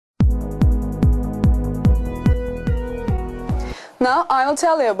Now I will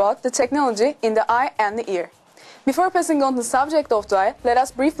tell you about the technology in the eye and the ear. Before passing on to the subject of the eye, let us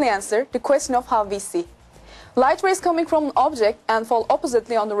briefly answer the question of how we see. Light rays coming from an object and fall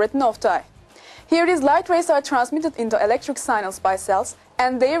oppositely on the retina of the eye. Here these light rays are transmitted into electric signals by cells,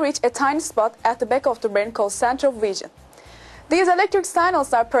 and they reach a tiny spot at the back of the brain called center of vision. These electric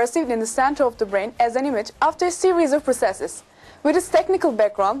signals are perceived in the center of the brain as an image after a series of processes. With this technical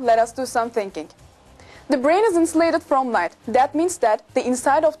background, let us do some thinking. The brain is insulated from light. That means that the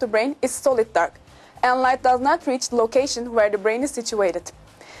inside of the brain is solid dark, and light does not reach the location where the brain is situated.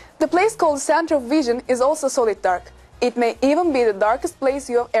 The place called center of vision is also solid dark. It may even be the darkest place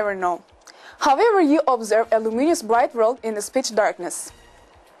you have ever known. However, you observe a luminous bright world in this pitch darkness.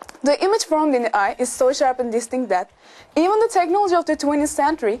 The image formed in the eye is so sharp and distinct that even the technology of the 20th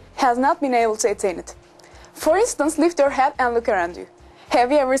century has not been able to attain it. For instance, lift your head and look around you. Have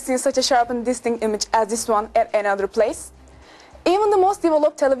you ever seen such a sharp and distinct image as this one at another place? Even the most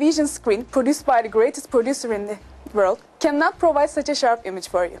developed television screen produced by the greatest producer in the world cannot provide such a sharp image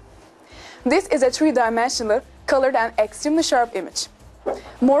for you. This is a three-dimensional, colored and extremely sharp image.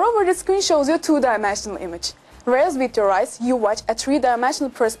 Moreover, the screen shows you a two-dimensional image, whereas with your eyes you watch a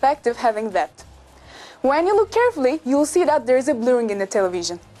three-dimensional perspective having depth. When you look carefully, you will see that there is a blurring in the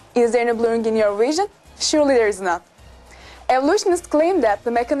television. Is there any blurring in your vision? Surely there is not. Evolutionists claim that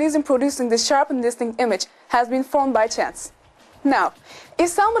the mechanism producing this sharp and distinct image has been formed by chance. Now, if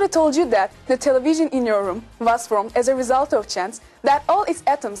somebody told you that the television in your room was formed as a result of chance, that all its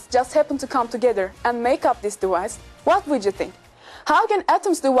atoms just happened to come together and make up this device, what would you think? How can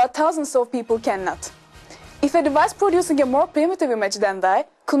atoms do what thousands of people cannot? If a device producing a more primitive image than the eye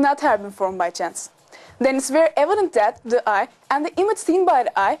could not have been formed by chance, then it's very evident that the eye and the image seen by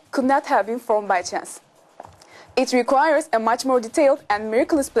the eye could not have been formed by chance. It requires a much more detailed and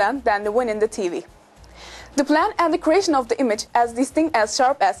miraculous plan than the one in the TV. The plan and the creation of the image, as distinct as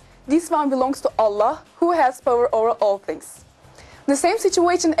sharp as this one, belongs to Allah, who has power over all things. The same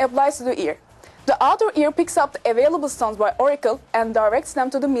situation applies to the ear. The outer ear picks up the available sounds by oracle and directs them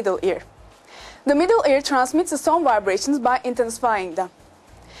to the middle ear. The middle ear transmits the sound vibrations by intensifying them.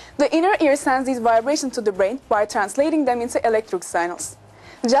 The inner ear sends these vibrations to the brain by translating them into electric signals.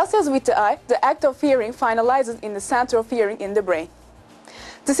 Just as with the eye, the act of hearing finalizes in the center of hearing in the brain.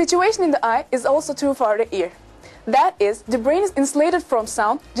 The situation in the eye is also true for the ear. That is, the brain is insulated from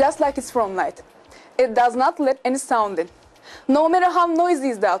sound just like it's from light. It does not let any sound in. No matter how noisy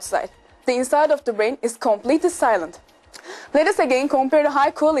is the outside, the inside of the brain is completely silent. Let us again compare the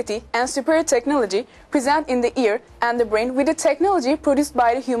high quality and superior technology present in the ear and the brain with the technology produced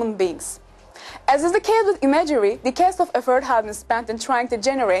by the human beings. As is the case with imagery, decades of effort have been spent in trying to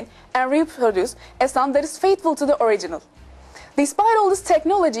generate and reproduce a sound that is faithful to the original. Despite all this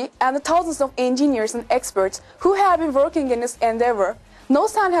technology and the thousands of engineers and experts who have been working in this endeavor, no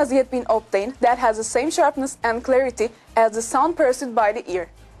sound has yet been obtained that has the same sharpness and clarity as the sound perceived by the ear.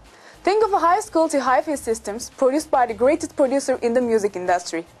 Think of the highest quality hi-fi systems produced by the greatest producer in the music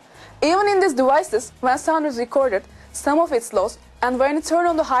industry. Even in these devices, when sound is recorded, some of it's lost, and when you turn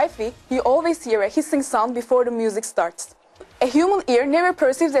on the hi-fi, you always hear a hissing sound before the music starts. A human ear never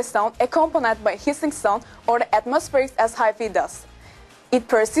perceives a sound accompanied by a hissing sound or the atmospherics as hi-fi does. It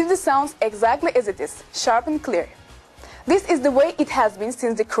perceives the sounds exactly as it is, sharp and clear. This is the way it has been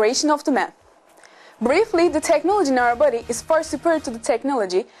since the creation of the man. Briefly, the technology in our body is far superior to the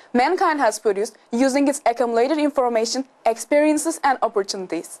technology mankind has produced using its accumulated information, experiences and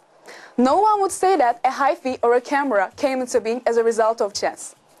opportunities. No one would say that a hi-fi or a camera came into being as a result of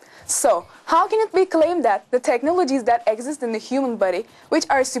chance. So, how can it be claimed that the technologies that exist in the human body, which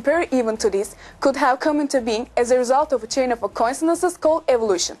are superior even to these, could have come into being as a result of a chain of coincidences called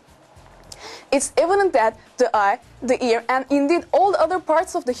evolution? It's evident that the eye, the ear, and indeed all the other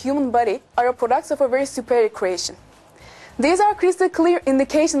parts of the human body are products of a very superior creation. These are crystal clear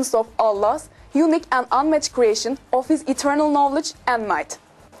indications of Allah's unique and unmatched creation of His eternal knowledge and might.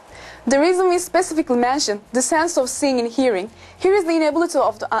 The reason we specifically mention the sense of seeing and hearing, here is the inability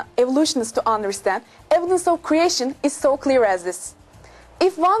of the evolutionists to understand evidence of creation is so clear as this.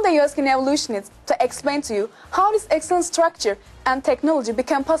 If one day you ask an evolutionist to explain to you how this excellent structure and technology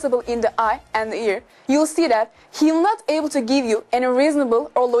became possible in the eye and the ear, you will see that he will not be able to give you any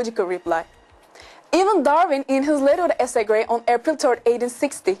reasonable or logical reply. Even Darwin, in his letter to Asa Gray on April 3,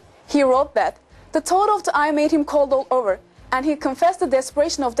 1860, he wrote that the thought of the eye made him cold all over, and he confessed the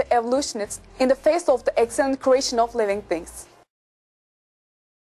desperation of the evolutionists in the face of the excellent creation of living things.